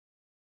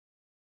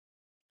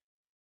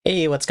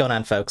Hey, what's going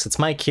on, folks? It's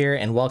Mike here,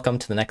 and welcome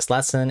to the next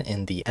lesson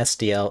in the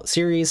SDL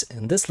series.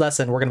 In this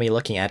lesson, we're going to be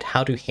looking at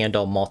how to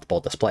handle multiple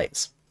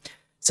displays.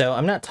 So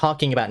I'm not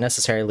talking about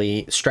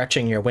necessarily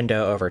stretching your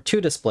window over two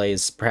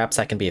displays. Perhaps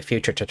that can be a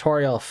future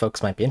tutorial if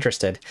folks might be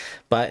interested.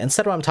 But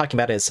instead, what I'm talking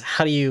about is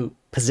how do you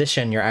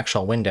position your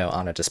actual window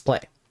on a display?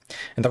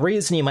 And the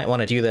reason you might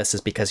want to do this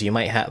is because you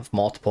might have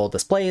multiple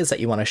displays that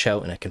you want to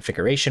show in a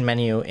configuration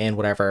menu in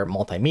whatever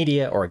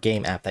multimedia or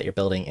game app that you're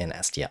building in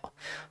SDL.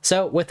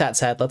 So with that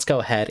said, let's go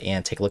ahead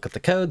and take a look at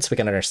the code so we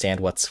can understand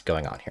what's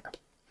going on here.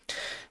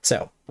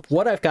 So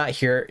what I've got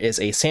here is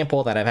a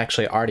sample that I've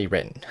actually already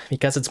written,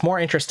 because it's more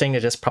interesting to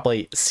just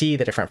probably see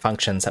the different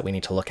functions that we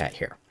need to look at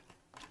here.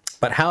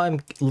 But how I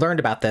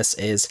learned about this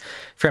is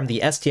from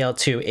the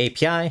SDL2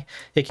 API.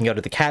 You can go to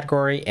the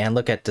category and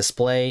look at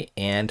display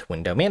and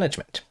window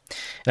management.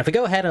 And if we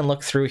go ahead and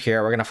look through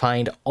here, we're going to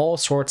find all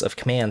sorts of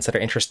commands that are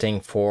interesting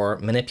for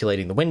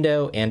manipulating the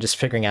window and just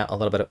figuring out a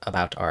little bit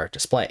about our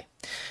display.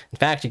 In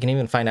fact, you can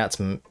even find out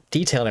some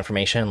detailed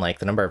information like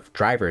the number of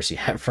drivers you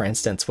have, for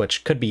instance,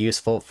 which could be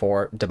useful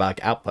for debug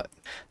output.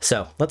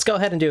 So let's go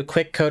ahead and do a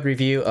quick code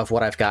review of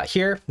what I've got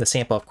here. The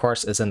sample, of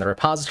course, is in the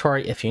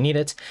repository if you need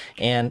it,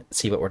 and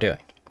see what we're doing.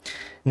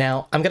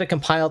 Now, I'm going to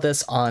compile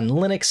this on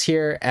Linux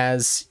here.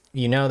 As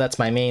you know, that's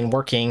my main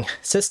working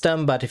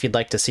system, but if you'd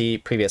like to see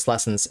previous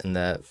lessons in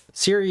the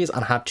series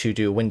on how to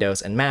do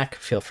Windows and Mac,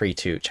 feel free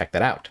to check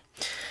that out.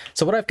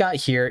 So what I've got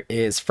here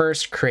is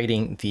first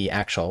creating the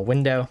actual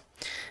window,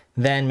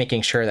 then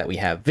making sure that we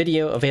have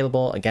video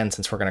available, again,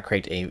 since we're going to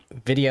create a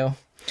video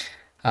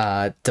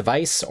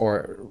device,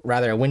 or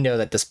rather a window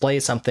that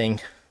displays something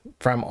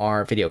from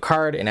our video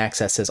card and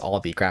accesses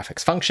all the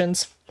graphics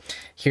functions.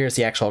 Here's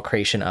the actual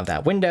creation of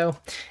that window,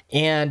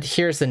 and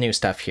here's the new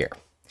stuff here.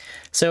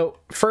 So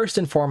first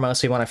and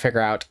foremost, we want to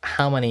figure out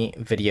how many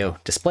video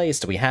displays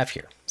do we have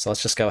here. So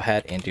let's just go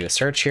ahead and do a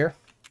search here,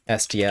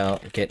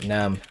 SDL get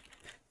num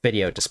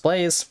video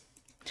displays.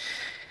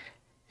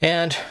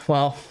 And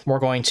well, we're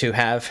going to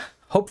have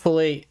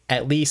hopefully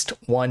at least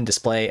one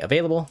display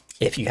available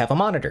if you have a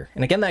monitor.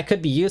 And again, that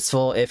could be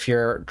useful if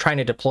you're trying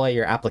to deploy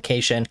your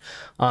application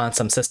on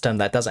some system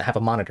that doesn't have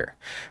a monitor.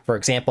 For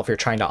example, if you're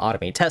trying to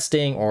automate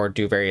testing or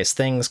do various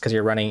things because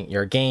you're running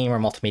your game or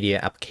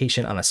multimedia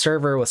application on a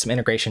server with some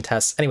integration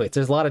tests. Anyways,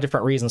 there's a lot of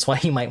different reasons why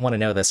you might want to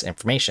know this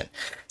information.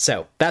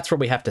 So that's where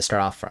we have to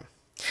start off from.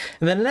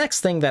 And then the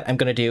next thing that I'm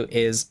going to do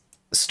is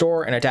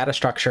store in a data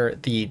structure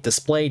the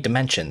display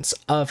dimensions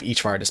of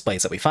each of our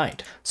displays that we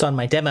find. So on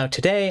my demo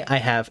today, I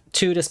have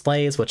two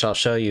displays, which I'll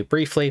show you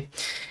briefly,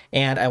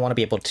 and I want to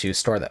be able to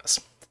store those.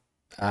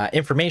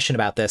 Information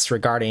about this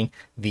regarding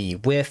the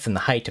width and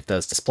the height of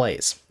those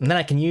displays. And then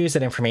I can use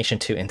that information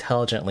to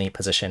intelligently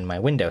position my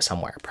window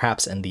somewhere,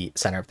 perhaps in the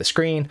center of the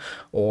screen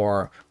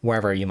or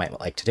wherever you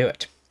might like to do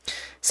it.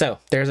 So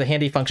there's a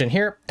handy function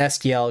here,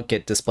 SDL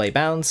get display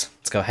bounds.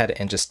 Let's go ahead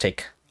and just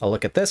take a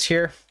look at this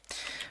here.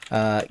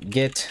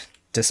 Get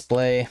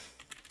display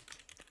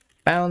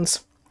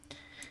bounds,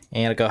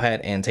 and I'll go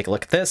ahead and take a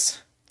look at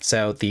this.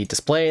 So the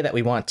display that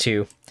we want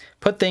to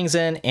put things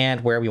in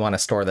and where we want to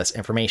store this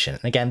information.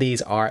 And again,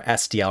 these are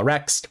SDL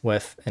recs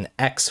with an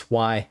X,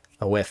 Y,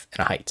 a width,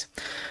 and a height.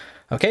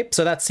 Okay,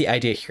 so that's the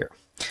idea here.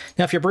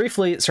 Now, if you're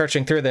briefly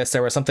searching through this,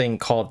 there was something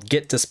called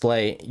get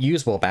display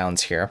usable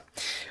bounds here,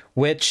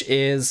 which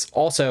is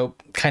also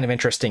kind of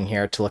interesting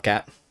here to look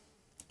at.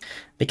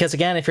 Because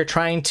again, if you're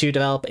trying to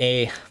develop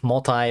a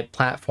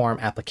multi-platform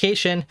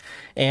application,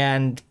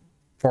 and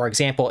for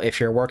example, if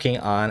you're working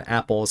on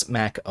Apple's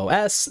Mac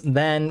OS,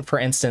 then for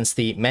instance,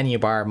 the menu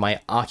bar might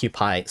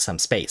occupy some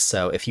space.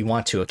 So if you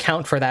want to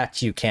account for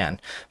that, you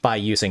can by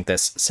using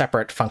this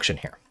separate function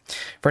here.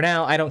 For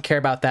now, I don't care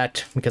about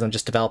that because I'm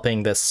just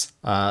developing this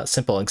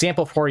simple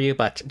example for you,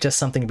 but just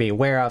something to be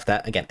aware of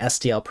that, again,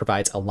 SDL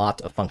provides a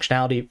lot of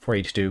functionality for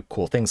you to do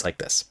cool things like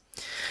this.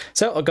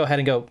 So I'll go ahead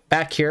and go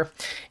back here.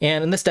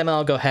 And in this demo,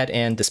 I'll go ahead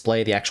and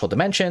display the actual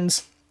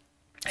dimensions.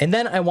 And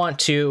then I want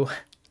to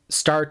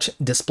start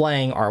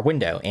displaying our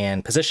window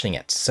and positioning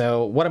it.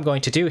 So what I'm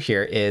going to do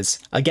here is,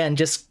 again,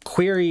 just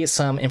query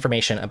some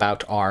information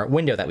about our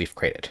window that we've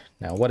created.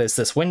 Now, what is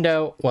this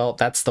window? Well,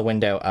 that's the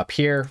window up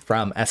here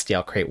from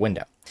SDL create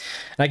window.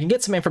 And I can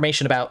get some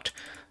information about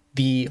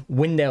the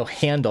window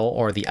handle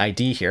or the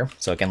ID here.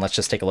 So again, let's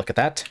just take a look at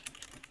that.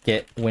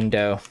 Get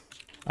window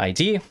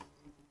ID.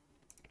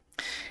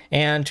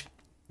 And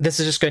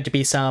this is just going to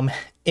be some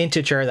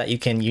integer that you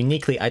can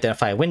uniquely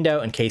identify a window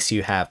in case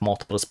you have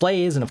multiple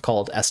displays and have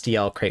called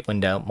SDL create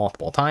window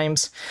multiple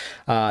times.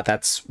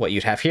 That's what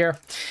you'd have here.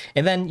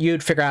 And then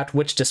you'd figure out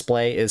which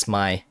display is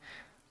my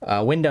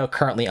window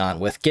currently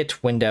on with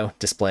get window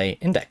display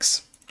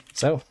index.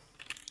 So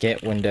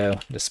get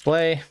window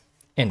display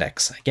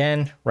index,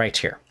 again, right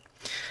here.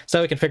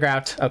 So we can figure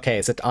out, okay,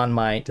 is it on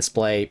my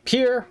display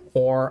here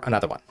or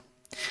another one?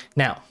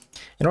 Now,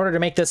 in order to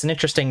make this an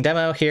interesting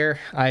demo here,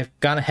 I've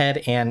gone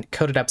ahead and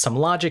coded up some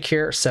logic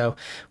here. So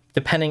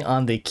depending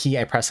on the key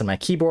I press on my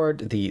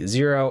keyboard, the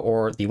 0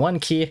 or the 1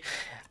 key,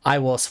 I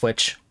will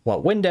switch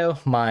what window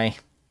my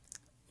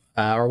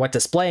or what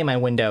display my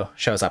window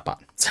shows up on.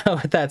 So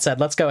with that said,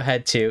 let's go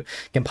ahead to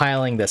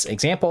compiling this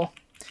example.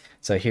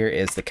 So here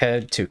is the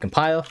code to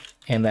compile,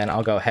 and then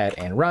I'll go ahead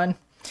and run.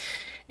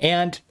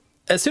 And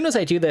as soon as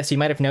I do this, you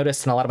might have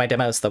noticed in a lot of my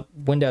demos, the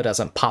window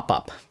doesn't pop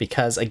up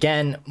because,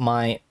 again,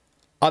 my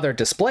other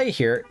display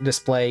here,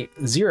 display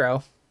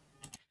 0,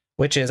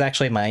 which is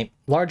actually my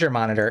larger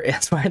monitor,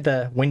 is where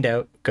the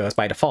window goes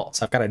by default.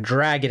 So I've got to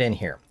drag it in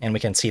here, and we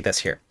can see this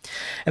here.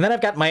 And then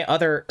I've got my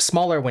other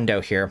smaller window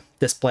here,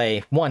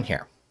 display 1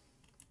 here.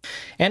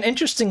 And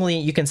interestingly,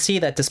 you can see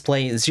that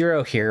display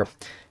 0 here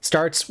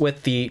starts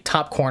with the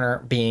top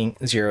corner being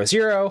 0,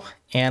 0,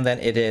 and then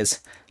it is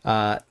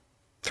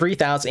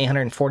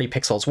 3,840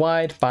 pixels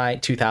wide by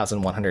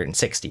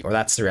 2,160, or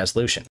that's the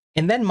resolution.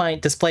 And then my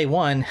display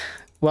 1,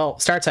 well,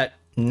 starts at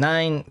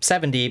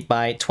 970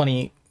 by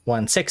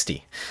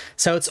 2160.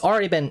 So it's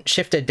already been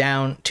shifted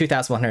down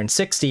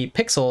 2,160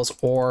 pixels,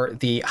 or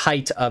the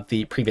height of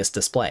the previous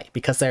display,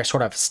 because they're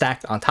sort of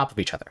stacked on top of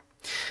each other.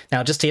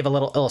 Now, just to give a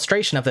little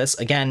illustration of this,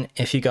 again,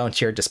 if you go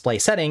into your display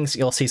settings,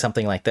 you'll see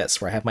something like this,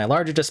 where I have my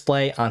larger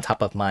display on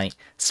top of my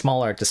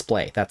smaller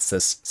display. That's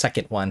this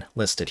second one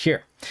listed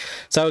here.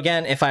 So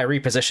again, if I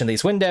reposition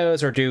these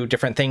windows or do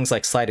different things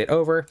like slide it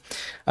over,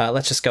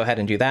 let's just go ahead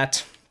and do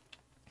that.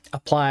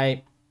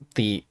 Apply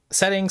the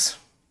settings,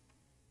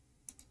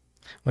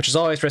 which is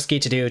always risky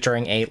to do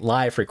during a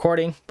live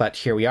recording, but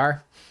here we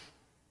are.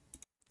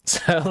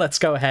 So let's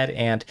go ahead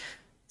and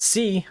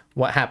see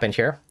what happened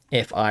here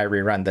if I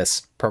rerun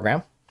this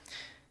program.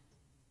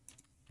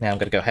 Now I'm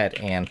going to go ahead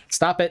and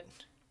stop it,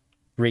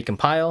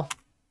 recompile,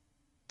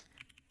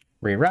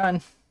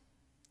 rerun,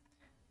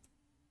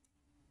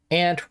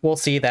 and we'll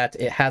see that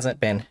it hasn't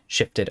been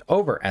shifted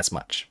over as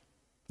much.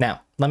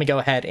 Now, let me go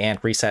ahead and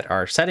reset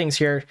our settings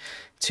here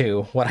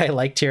to what I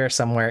liked here,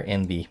 somewhere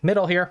in the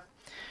middle here.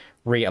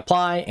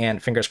 Reapply,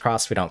 and fingers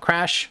crossed we don't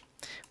crash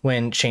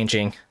when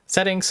changing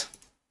settings.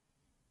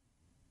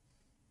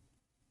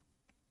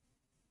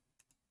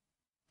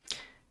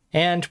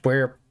 And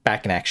we're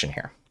back in action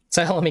here.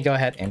 So let me go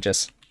ahead and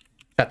just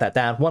shut that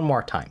down one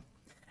more time.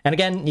 And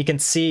again, you can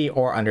see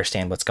or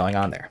understand what's going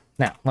on there.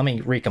 Now, let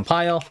me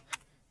recompile,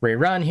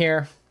 rerun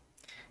here,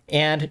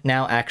 and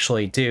now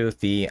actually do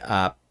the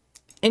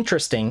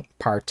interesting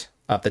part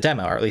of the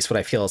demo, or at least what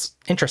I feel is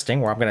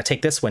interesting, where I'm going to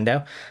take this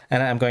window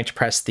and I'm going to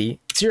press the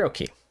 0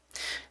 key.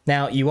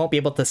 Now, you won't be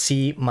able to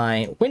see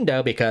my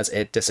window because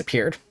it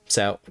disappeared.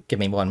 So give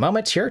me one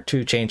moment here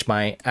to change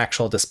my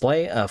actual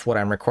display of what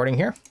I'm recording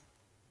here.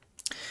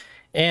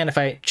 And if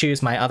I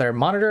choose my other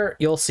monitor,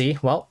 you'll see,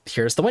 well,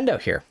 here's the window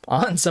here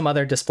on some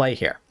other display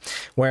here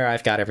where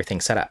I've got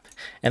everything set up.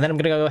 And then I'm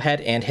going to go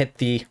ahead and hit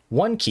the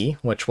 1 key,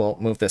 which will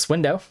move this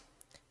window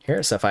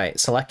here. So if I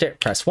select it,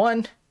 press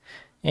 1,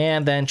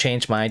 and then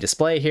change my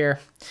display here,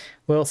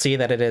 we'll see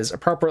that it is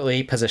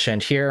appropriately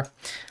positioned here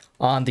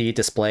on the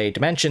display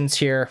dimensions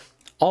here,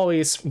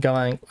 always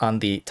going on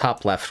the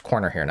top left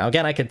corner here. Now,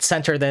 again, I could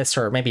center this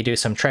or maybe do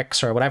some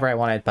tricks or whatever I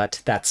wanted,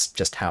 but that's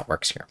just how it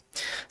works here.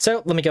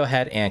 So let me go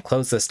ahead and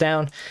close this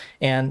down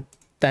and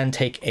then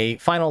take a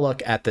final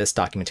look at this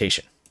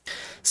documentation.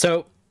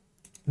 So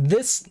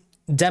this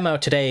demo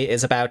today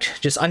is about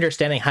just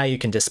understanding how you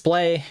can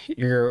display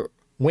your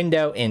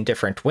window in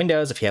different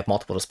windows if you have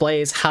multiple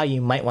displays, how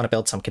you might want to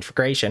build some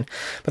configuration.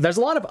 But there's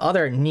a lot of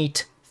other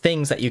neat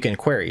things that you can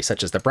query,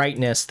 such as the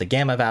brightness, the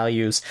gamma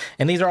values,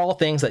 and these are all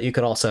things that you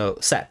could also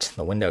set,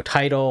 the window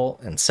title,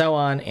 and so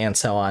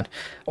on,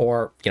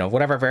 or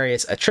whatever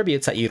various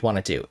attributes that you'd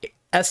want to do.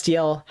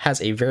 SDL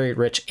has a very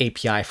rich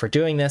API for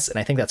doing this, and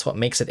I think that's what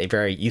makes it a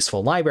very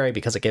useful library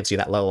because it gives you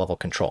that low-level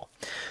control.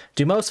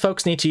 Do most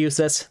folks need to use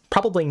this?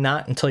 Probably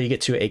not until you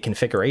get to a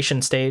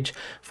configuration stage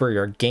for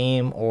your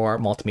game or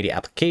multimedia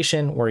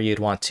application where you'd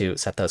want to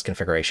set those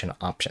configuration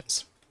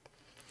options.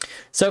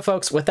 So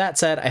folks, with that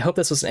said, I hope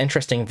this was an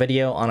interesting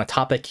video on a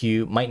topic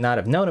you might not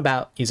have known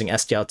about using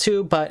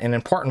SDL2, but an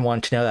important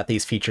one to know that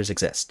these features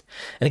exist.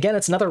 And again,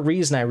 it's another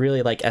reason I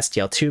really like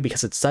SDL2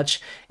 because it's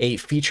such a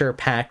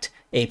feature-packed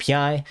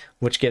API,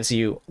 which gives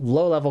you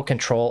low-level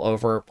control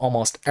over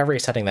almost every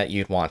setting that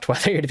you'd want,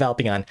 whether you're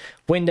developing on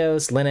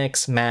Windows,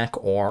 Linux, Mac,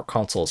 or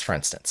consoles, for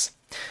instance.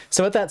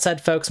 So with that said,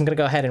 folks, I'm going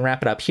to go ahead and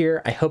wrap it up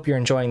here. I hope you're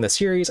enjoying the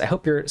series. I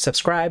hope you're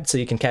subscribed so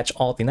you can catch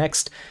all the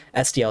next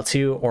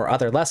SDL2 or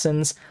other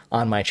lessons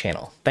on my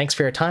channel. Thanks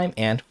for your time,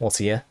 and we'll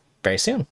see you very soon.